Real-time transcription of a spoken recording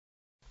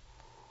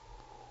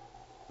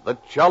the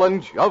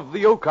challenge of the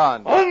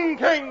Yukon. On,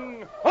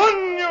 King!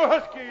 On, you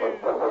huskies!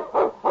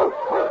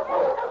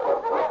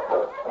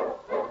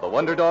 The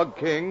Wonder Dog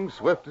King,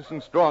 swiftest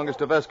and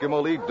strongest of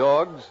Eskimo League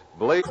dogs,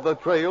 blazed the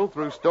trail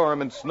through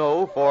storm and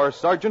snow for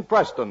Sergeant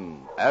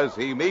Preston as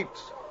he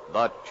meets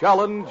the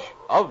challenge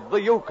of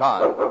the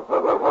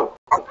Yukon.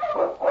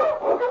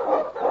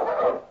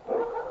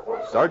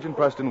 Sergeant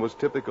Preston was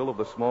typical of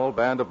the small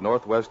band of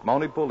Northwest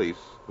Mounted Police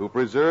who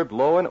preserved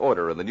law and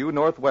order in the new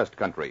Northwest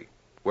country,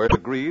 where the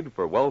greed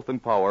for wealth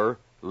and power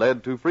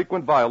led to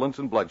frequent violence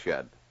and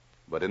bloodshed.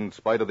 But in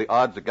spite of the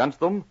odds against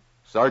them,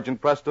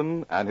 Sergeant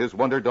Preston and his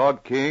Wonder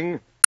Dog King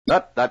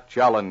met that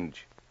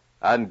challenge,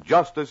 and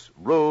justice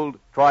ruled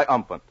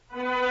triumphant.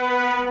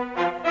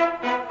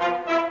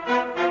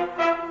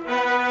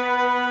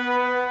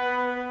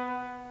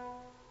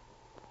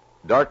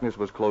 Darkness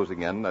was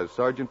closing in as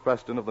Sergeant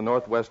Preston of the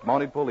Northwest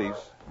Mounted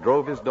Police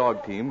drove his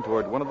dog team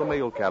toward one of the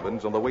mail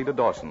cabins on the way to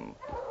Dawson.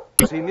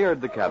 As he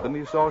neared the cabin,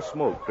 he saw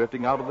smoke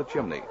drifting out of the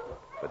chimney,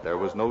 but there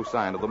was no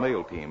sign of the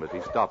mail team as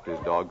he stopped his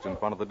dogs in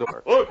front of the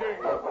door. Oh, King!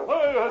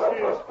 Hi,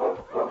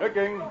 huskies! Here,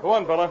 King. Go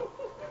on, fella.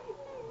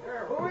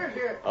 Who is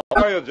it?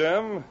 How are you,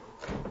 Jim?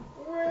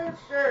 Well,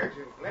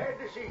 Sergeant, glad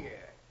to see you.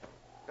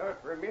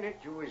 Thought for a minute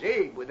you was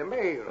Abe with the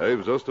mail.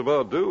 Abe's just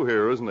about due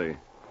here, isn't he?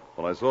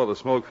 When I saw the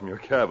smoke from your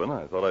cabin,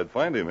 I thought I'd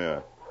find him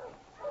here.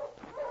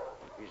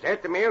 Is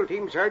that the mail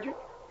team, Sergeant?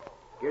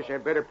 Guess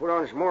I'd better put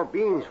on some more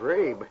beans for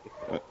Abe.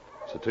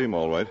 It's a team,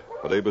 all right,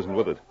 but Abe isn't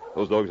with it.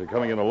 Those dogs are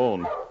coming in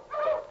alone.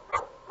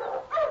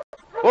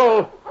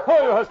 Whoa!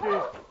 Hi, you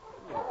huskies!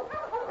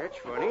 That's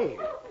funny.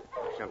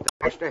 Something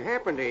must have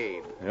happened to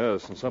Abe.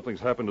 Yes, and something's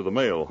happened to the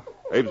mail.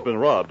 Abe's been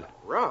robbed.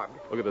 Robbed?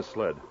 Look at this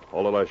sled.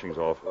 All the lashings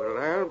off.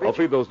 Well, I'll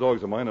feed those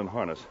dogs of mine in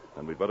harness,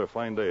 and we'd better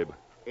find Abe.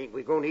 Ain't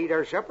we going to eat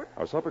our supper?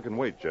 Our supper can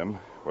wait, Jim.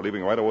 We're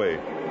leaving right away.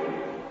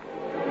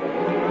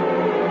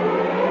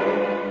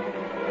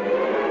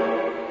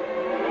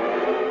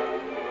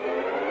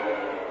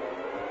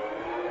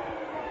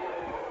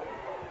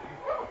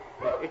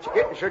 It's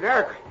getting so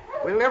dark.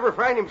 We'll never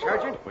find him,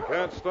 Sergeant. We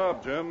can't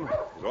stop, Jim.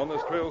 He's on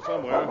this trail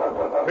somewhere.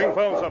 King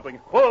found something.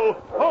 Whoa!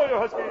 Whoa, you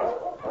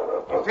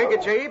huskies! You think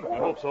it's Abe? I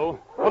hope so.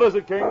 What is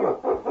it, King?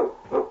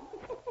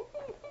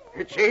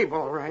 It's Abe,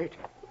 all right.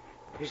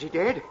 Is he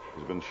dead?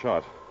 He's been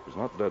shot. He's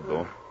not dead,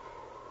 though.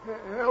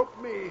 Help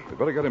me. We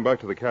better get him back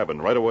to the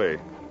cabin right away.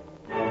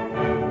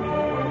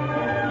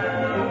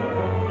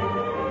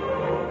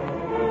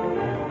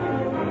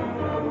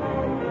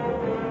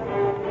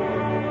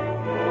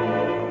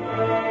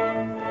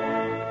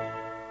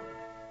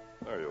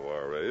 There you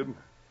are, Abe.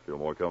 Feel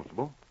more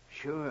comfortable?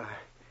 Sure.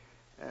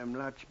 I'm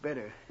lots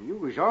better. You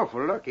was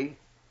awful lucky.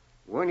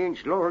 1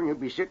 inch lower and you'd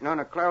be sitting on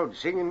a cloud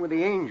singing with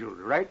the angels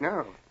right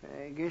now.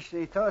 I guess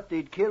they thought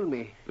they'd kill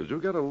me. Did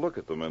you get a look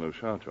at the men who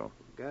shot you?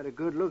 Got a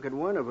good look at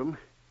one of them,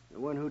 the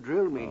one who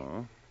drilled me.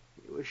 Uh-huh.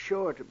 He was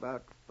short,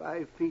 about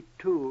 5 feet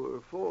 2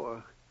 or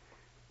 4.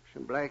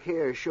 Some black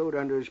hair showed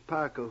under his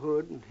Parka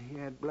hood, and he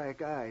had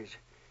black eyes.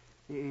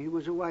 He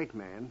was a white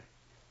man.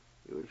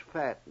 He was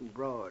fat and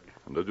broad.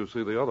 And did you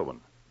see the other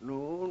one?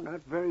 No,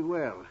 not very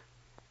well.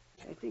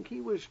 I think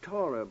he was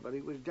taller, but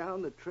he was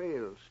down the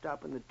trail,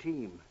 stopping the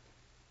team.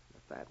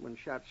 The fat one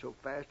shot so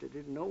fast I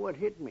didn't know what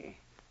hit me.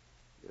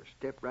 Just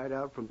stepped right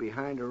out from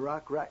behind a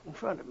rock right in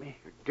front of me.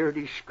 A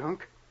dirty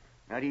skunk.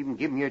 Not even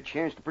giving you a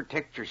chance to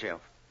protect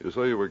yourself. You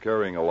say you were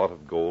carrying a lot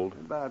of gold?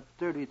 About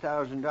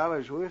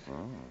 $30,000 worth.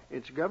 Oh.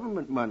 It's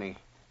government money.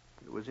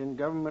 It was in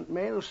government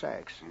mail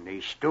sacks. And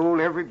they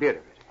stole every bit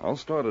of it. I'll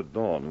start at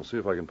dawn and see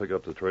if I can pick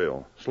up the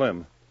trail.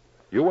 Slim,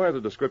 you wire the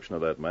description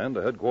of that man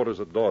to headquarters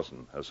at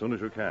Dawson as soon as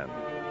you can.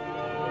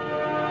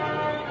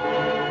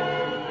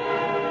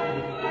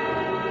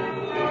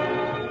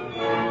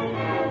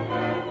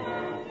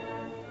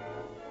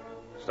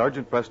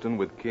 Sergeant Preston,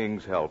 with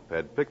King's help,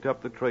 had picked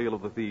up the trail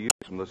of the thieves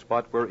from the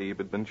spot where Abe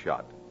had been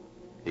shot.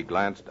 He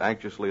glanced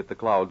anxiously at the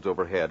clouds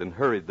overhead and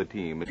hurried the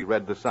team as he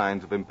read the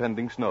signs of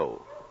impending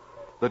snow.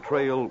 The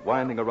trail,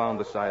 winding around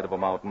the side of a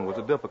mountain, was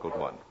a difficult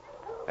one.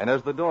 And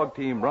as the dog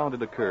team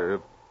rounded a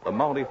curve, the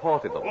Mountie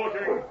halted them,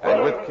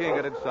 and with King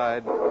at its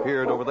side,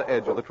 peered over the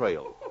edge of the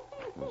trail.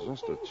 There's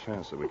just a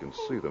chance that we can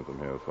see them from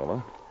here,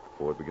 fella,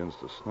 before it begins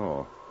to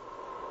snow.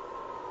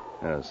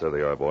 Yes, there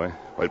they are, boy.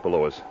 Right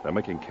below us. They're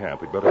making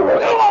camp. We'd better...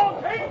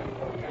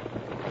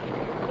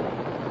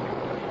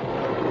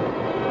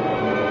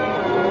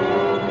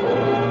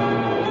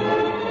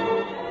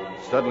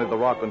 Suddenly, the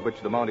rock on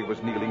which the Mountie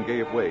was kneeling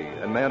gave way,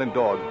 and man and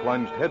dog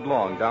plunged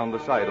headlong down the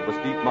side of the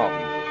steep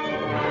mountain.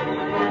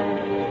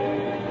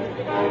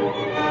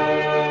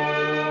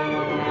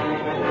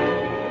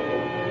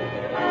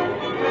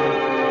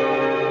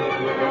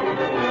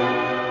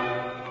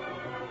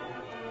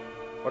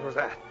 What was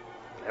that?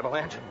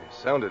 Avalanche? It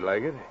sounded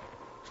like it.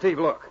 Steve,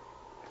 look.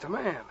 It's a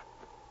man.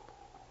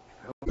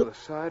 He fell to the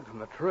side from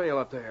the trail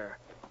up there.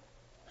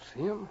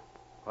 See him?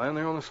 Lying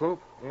there on the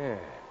slope? Yeah.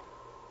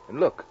 And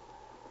look,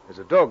 there's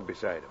a dog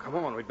beside him. Come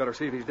on, we'd better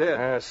see if he's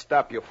dead.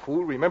 Stop, you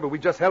fool. Remember, we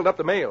just held up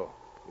the mail.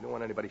 We don't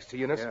want anybody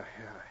seeing us. Yeah.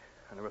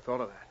 I never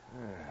thought of that.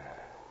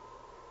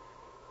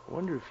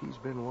 Wonder if he's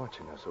been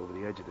watching us over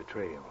the edge of the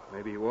trail.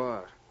 Maybe he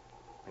was.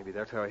 Maybe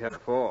that's how he had to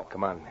fall.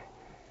 Come on.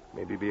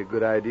 Maybe it'd be a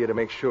good idea to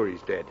make sure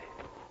he's dead.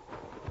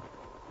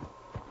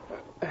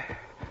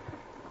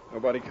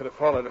 Nobody could have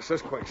followed us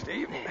this quick,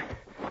 Steve.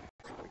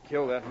 We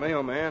killed that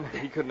mailman.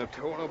 He couldn't have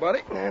told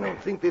nobody. I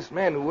don't think this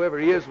man, whoever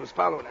he is, was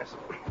following us.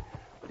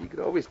 But he could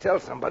always tell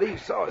somebody who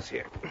saw us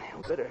here.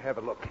 We better have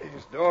a look.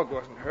 His dog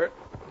wasn't hurt.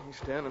 He's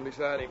standing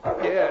beside him.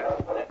 Yeah.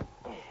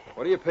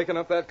 What are you picking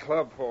up that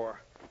club for?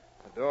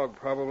 The dog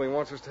probably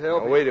wants us to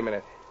help Now, him. wait a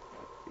minute.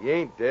 If he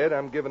ain't dead,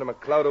 I'm giving him a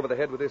clout over the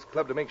head with this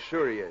club to make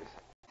sure he is.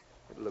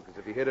 It'll look as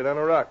if he hit it on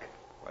a rock.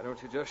 Why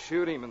don't you just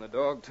shoot him and the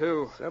dog,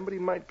 too? Somebody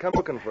might come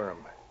looking for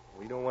him.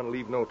 We don't want to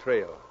leave no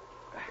trail.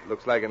 It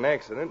looks like an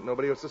accident.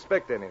 Nobody will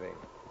suspect anything.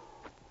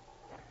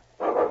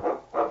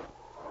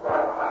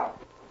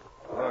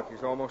 Look,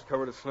 he's almost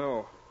covered with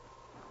snow.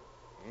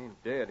 He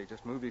ain't dead. He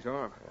just moved his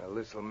arm. Well,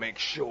 this'll make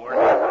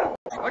sure.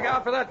 Look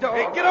out for that dog.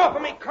 Hey, get off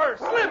of me, Curse!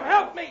 Slim,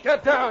 help me!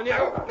 Get down, you.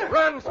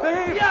 Run,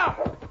 Steve. Yeah!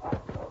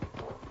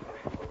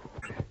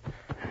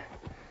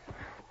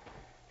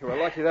 You were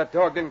lucky that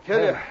dog didn't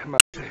kill you.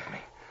 Must save me.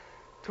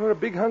 Tore a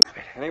big hunk of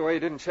it. Anyway, he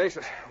didn't chase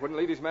us. Wouldn't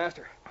leave his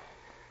master.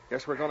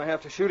 Guess we're going to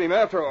have to shoot him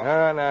after all.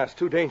 No, it's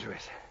too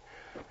dangerous.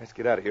 Let's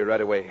get out of here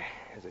right away.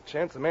 There's a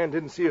chance the man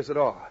didn't see us at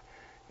all.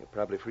 He'll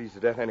probably freeze to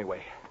death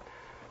anyway.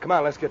 Come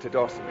on, let's get to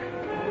Dawson.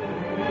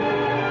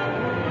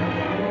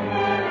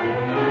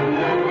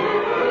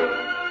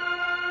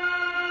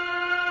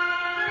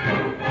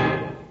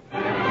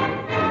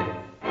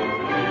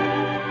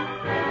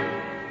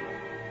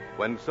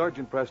 When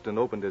Sergeant Preston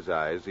opened his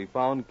eyes, he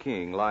found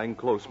King lying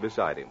close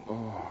beside him.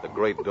 The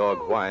great dog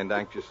whined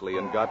anxiously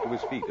and got to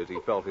his feet as he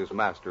felt his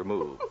master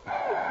move.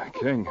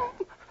 King.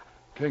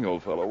 King,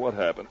 old fellow, what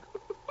happened?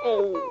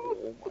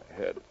 Oh, my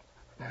head.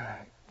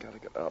 Gotta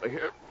get out of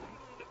here.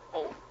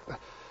 Oh,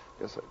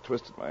 guess I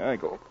twisted my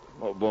ankle.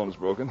 No bone's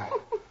broken.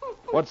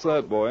 What's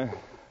that, boy?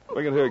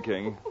 Bring it here,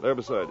 King. There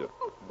beside you.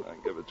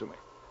 Give it to me.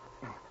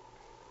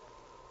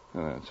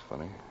 Oh, that's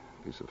funny.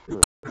 A piece of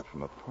fur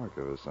from a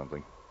Parka or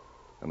something.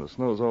 And the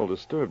snow's all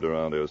disturbed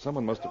around here.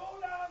 Someone must have...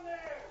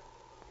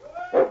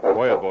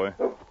 Quiet, boy.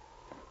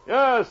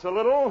 Yes, a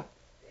little.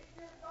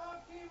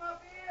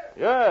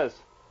 Yes.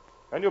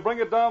 Can you bring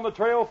it down the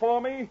trail for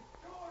me?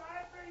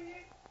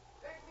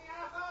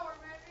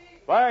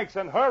 Thanks,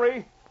 and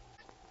hurry.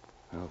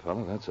 Well,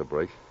 fella, that's a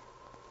break.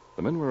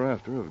 The men we're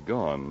after have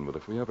gone, but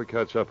if we ever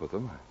catch up with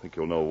them, I think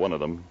you'll know one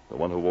of them, the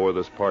one who wore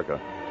this parka.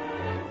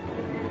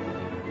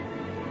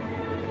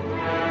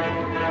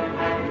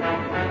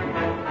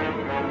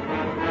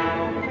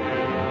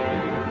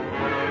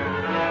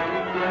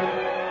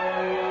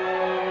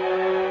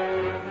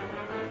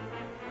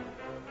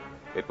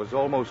 It was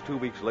almost 2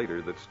 weeks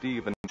later that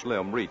Steve and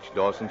Slim reached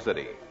Dawson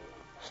City.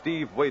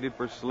 Steve waited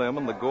for Slim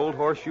in the Gold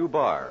Horseshoe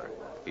Bar.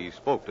 He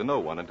spoke to no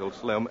one until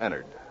Slim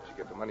entered. Did you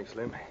get the money,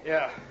 Slim?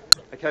 Yeah.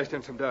 I cashed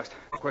in some dust.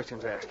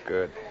 Questions asked.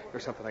 Good.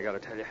 There's something I got to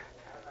tell you.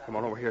 Come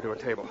on over here to a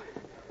table.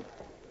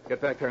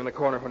 Get back there in the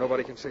corner where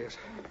nobody can see us.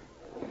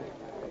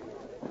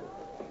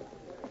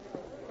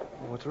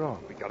 What's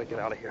wrong? We got to get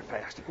out of here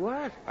fast.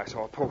 What? I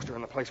saw a poster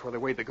in the place where they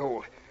weighed the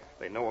gold.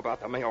 They know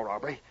about the mail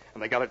robbery,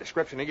 and they got a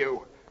description of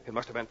you. It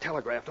must have been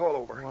telegraphed all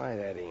over. Why,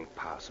 that ain't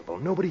possible.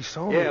 Nobody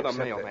saw me. Yeah, the except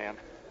mailman.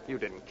 You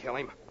didn't kill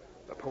him.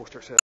 The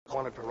poster said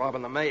wanted for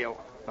robbing the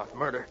mail, not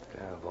murder.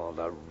 Of all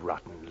the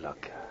rotten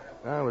luck.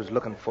 I was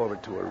looking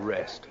forward to a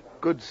rest.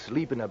 Good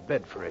sleep in a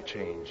bed for a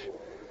change.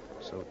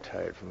 So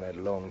tired from that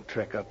long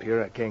trek up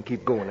here, I can't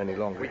keep going any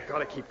longer. We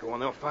gotta keep going.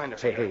 They'll find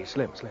us. Hey,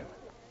 Slim.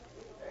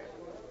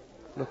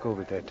 Look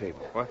over at that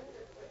table. What?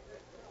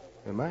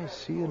 Am I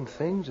seeing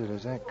things, or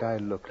does that guy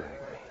look like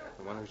me?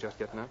 The one who's just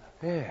getting up?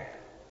 Yeah.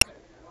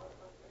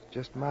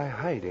 Just my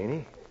height, ain't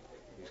he?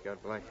 He's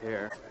got black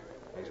hair.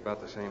 He's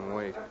about the same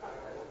weight.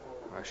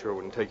 I sure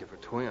wouldn't take you for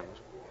twins.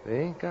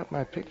 They ain't got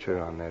my picture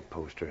on that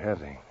poster,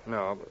 have they?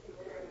 No, but...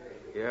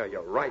 Yeah,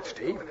 you're right,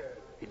 Steve.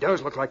 He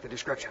does look like the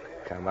description.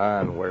 Come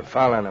on, we're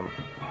following him.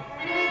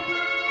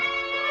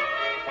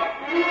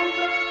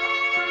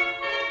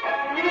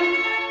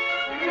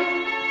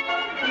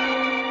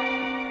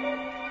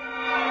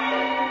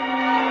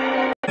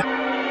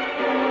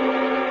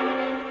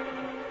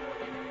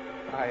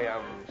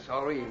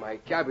 Sorry, my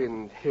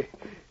cabin,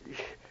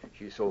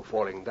 she's so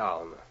falling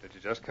down. Did you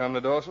just come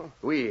to Dawson?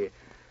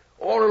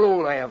 All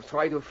alone I have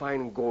tried to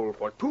find gold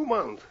for 2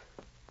 months,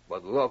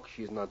 but luck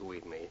she's not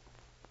with me.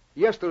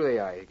 Yesterday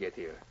I get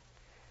here.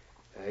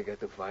 I got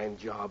to find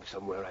job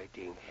somewhere, I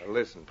think. Now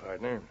listen,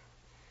 partner.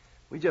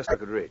 We just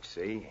got rich,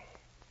 see?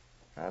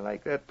 I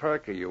like that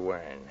Parka you're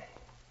wearing.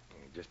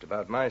 You're just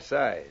about my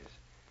size.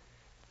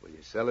 Will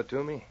you sell it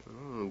to me?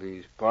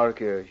 This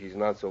Parka, she's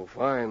not so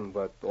fine,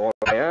 but all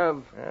I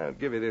have... I'll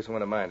give you this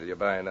one of mine till you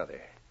buy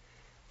another.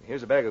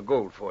 Here's a bag of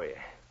gold for you.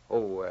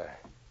 Oh,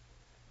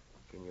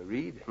 can you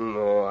read?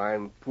 No,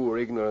 I'm poor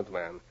ignorant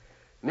man.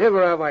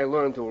 Never have I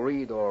learned to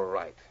read or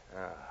write.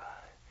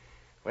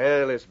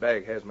 Well, this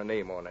bag has my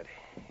name on it.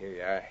 Here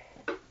you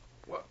are.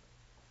 What?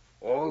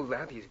 All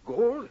that is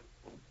gold?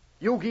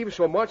 You give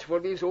so much for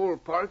this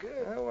old Parka?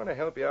 I want to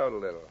help you out a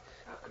little.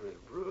 Sacre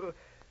bleu.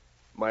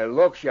 My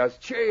luck has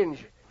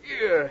changed.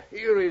 Here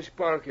is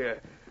Parka.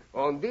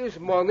 On this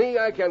money,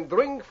 I can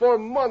drink for a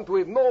month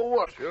with no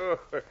work. Sure.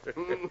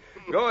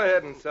 Go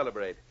ahead and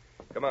celebrate.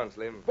 Come on,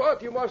 Slim.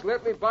 But you must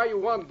let me buy you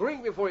one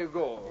drink before you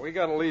go. We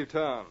got to leave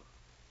town.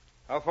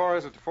 How far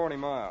is it to 40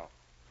 Mile?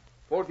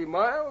 40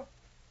 Mile?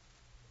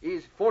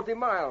 Is 40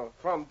 Mile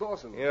from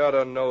Dawson. You ought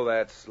to know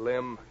that,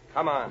 Slim.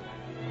 Come on.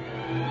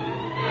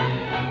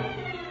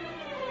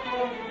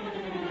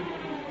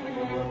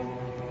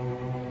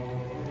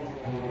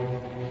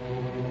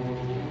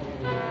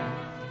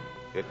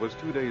 It was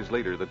 2 days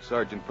later that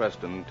Sergeant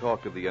Preston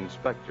talked to the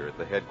inspector at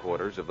the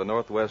headquarters of the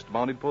Northwest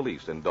Mounted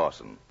Police in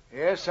Dawson.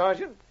 Yes,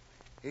 Sergeant.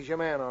 He's your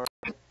man, all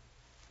right.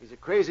 He's a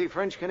crazy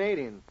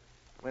French-Canadian.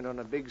 Went on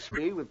a big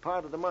spree with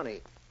part of the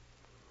money.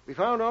 We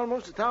found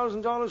almost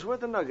 $1,000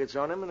 worth of nuggets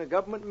on him in a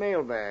government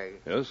mail bag.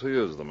 Yes, he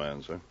is the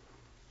man, sir.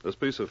 This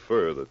piece of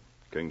fur that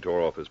King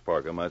tore off his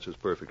parka matches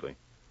perfectly. Do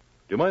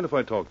you mind if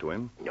I talk to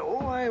him? No,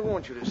 I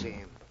want you to see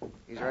him.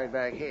 He's right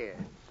back here.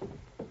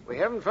 We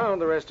haven't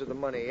found the rest of the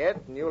money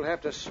yet, and you'll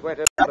have to sweat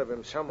it out of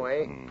him some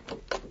way.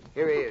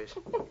 Here he is.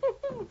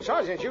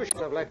 Sergeant, you should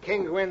have let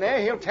King go in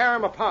there. He'll tear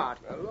him apart.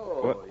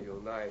 Hello,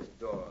 you nice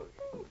dog.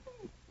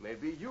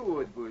 Maybe you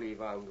would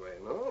believe Andre,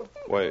 no?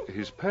 Why,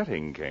 he's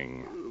petting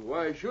King.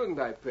 Why shouldn't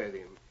I pet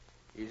him?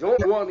 He's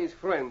only one his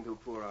friend to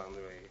poor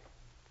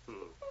Andre.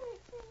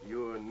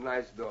 You're a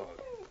nice dog.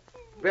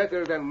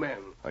 Better than men.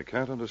 I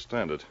can't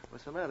understand it.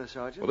 What's the matter,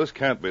 Sergeant? Well, this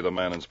can't be the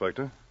man,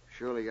 Inspector.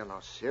 Surely you're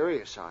not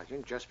serious,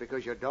 Sergeant. Just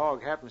because your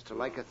dog happens to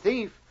like a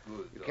thief,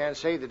 you can't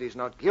say that he's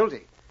not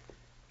guilty.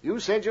 You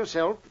said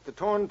yourself that the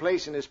torn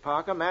place in his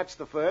parka matched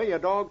the fur your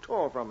dog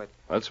tore from it.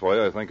 That's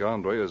why I think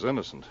Andre is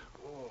innocent.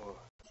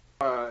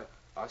 Are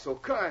so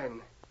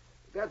kind.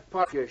 That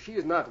parka, she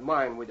is not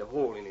mine with a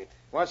hole in it.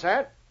 What's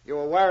that? You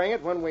were wearing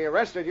it when we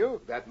arrested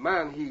you? That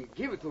man, he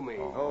gave it to me.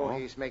 Oh,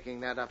 he's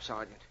making that up,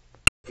 Sergeant.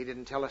 He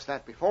didn't tell us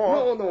that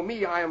before. No,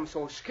 me, I am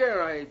so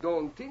scared I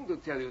don't think to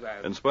tell you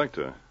that.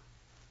 Inspector,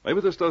 maybe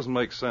this doesn't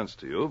make sense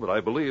to you, but I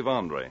believe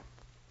Andre.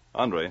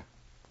 Andre,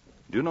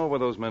 do you know where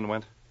those men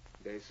went?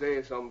 They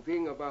say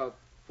something about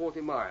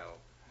 40 Mile.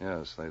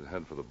 Yes, they'd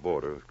head for the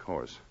border, of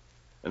course.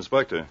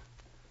 Inspector,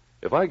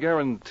 if I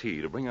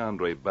guarantee to bring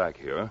Andre back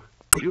here,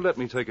 will you let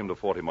me take him to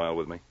 40 Mile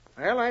with me?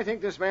 Well, I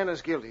think this man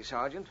is guilty,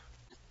 Sergeant.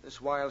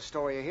 This wild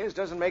story of his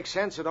doesn't make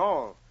sense at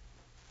all.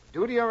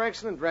 Due to your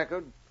excellent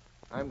record,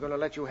 I'm going to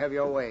let you have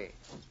your way.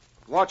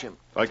 Watch him.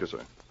 Thank you, sir.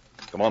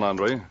 Come on,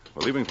 Andre.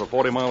 We're leaving for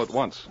 40 Mile at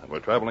once, and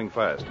we're traveling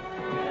fast.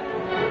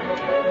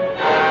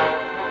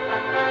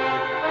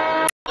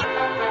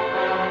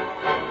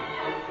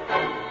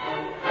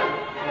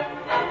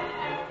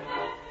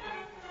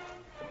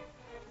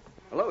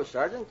 Hello,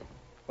 Sergeant.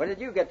 When did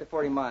you get to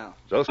 40 Mile?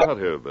 Just got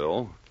here,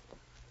 Bill.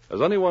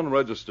 Has anyone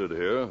registered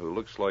here who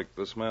looks like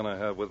this man I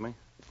have with me?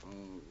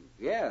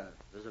 Yeah,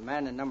 there's a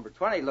man in number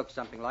 20 looks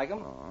something like him.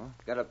 Uh-huh.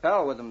 Got a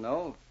pal with him,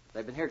 though.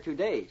 They've been here 2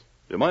 days.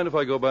 Do you mind if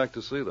I go back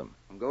to see them?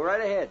 Go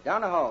right ahead.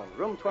 Down the hall,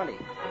 room 20.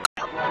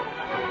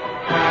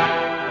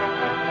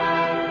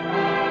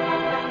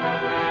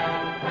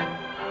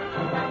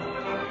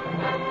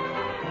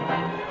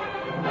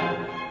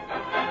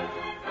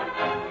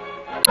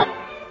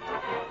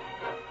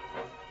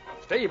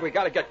 Steve, we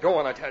got to get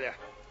going, I tell you.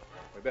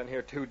 We've been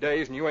here 2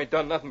 days, and you ain't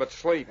done nothing but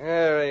sleep.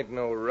 There ain't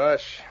no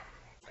rush.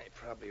 They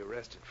probably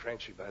arrested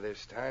Frenchy by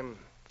this time.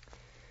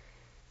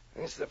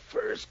 It's the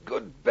first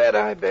good bet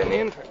I've been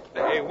in.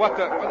 Hey, what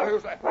the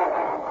who's that?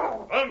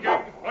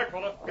 Back,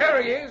 fella.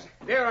 There he is.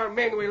 There are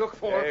men we look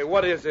for. Hey,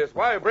 what is this?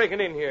 Why are you breaking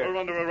in here? We're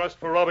under arrest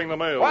for robbing the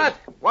mail. What?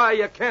 Why,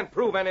 you can't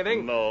prove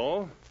anything.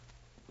 No.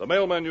 The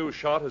mailman you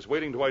shot is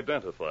waiting to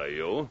identify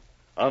you.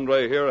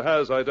 Andre here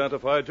has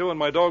identified you, and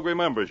my dog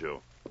remembers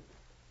you.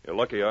 You're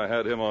lucky I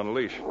had him on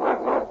leash.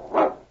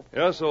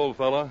 Yes, old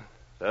fella.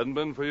 If it hadn't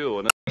been for you,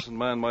 an innocent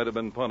man might have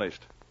been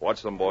punished.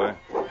 Watch them, boy.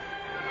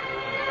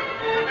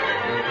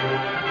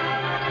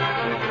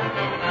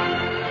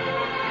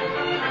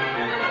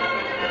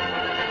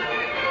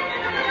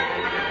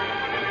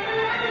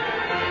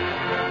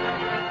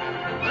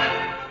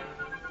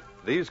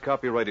 These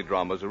copyrighted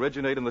dramas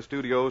originate in the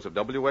studios of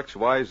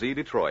WXYZ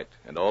Detroit,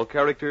 and all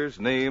characters,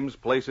 names,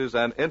 places,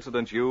 and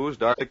incidents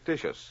used are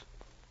fictitious.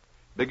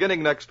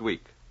 Beginning next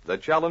week, the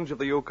Challenge of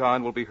the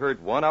Yukon will be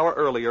heard 1 hour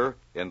earlier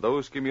in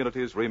those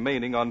communities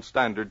remaining on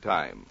Standard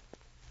Time.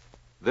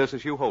 This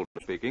is Hugh Holden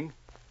speaking.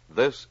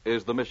 This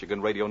is the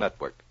Michigan Radio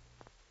Network.